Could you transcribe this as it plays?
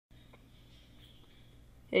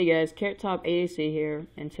Hey guys, Carrot Top AAC here,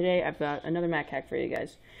 and today I've got another Mac hack for you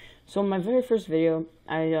guys. So in my very first video,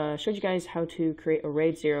 I showed you guys how to create a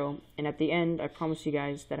RAID 0, and at the end, I promised you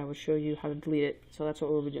guys that I would show you how to delete it, so that's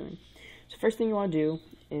what we'll be doing. So first thing you want to do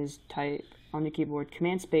is type on the keyboard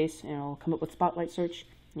Command Space, and it'll come up with Spotlight Search,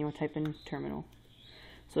 and you want to type in Terminal.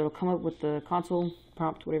 So it'll come up with the console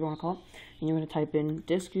prompt, whatever you want to call it, and you're going to type in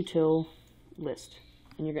disk util list,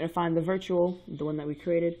 and you're going to find the virtual, the one that we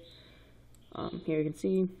created. Here you can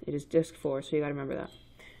see it is disk 4, so you gotta remember that.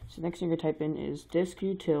 So next thing you're gonna type in is disk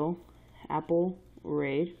util apple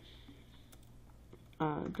raid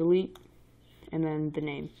delete and then the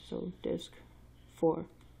name, so disk 4.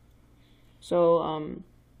 So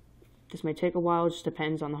this may take a while, it just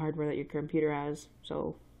depends on the hardware that your computer has.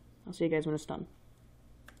 So I'll see you guys when it's done.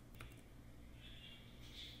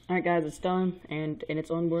 Alright guys, it's done, and in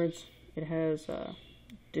its own words, it has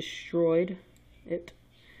destroyed it.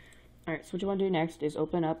 Alright, so what you want to do next is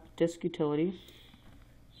open up Disk Utility.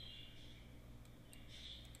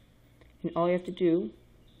 And all you have to do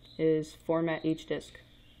is format each disk.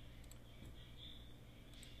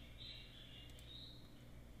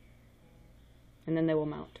 And then they will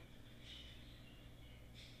mount.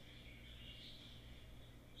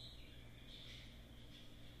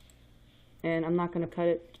 And I'm not going to cut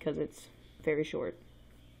it because it's very short.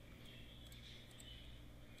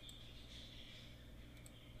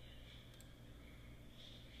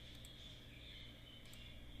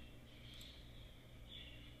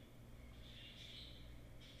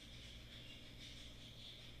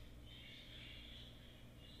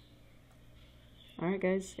 Alright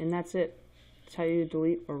guys, and that's it. That's how you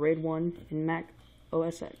delete a RAID 1 in Mac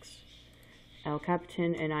OS X.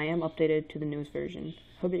 Capitan, and I am updated to the newest version.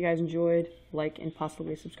 Hope you guys enjoyed, like, and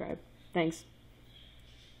possibly subscribe. Thanks.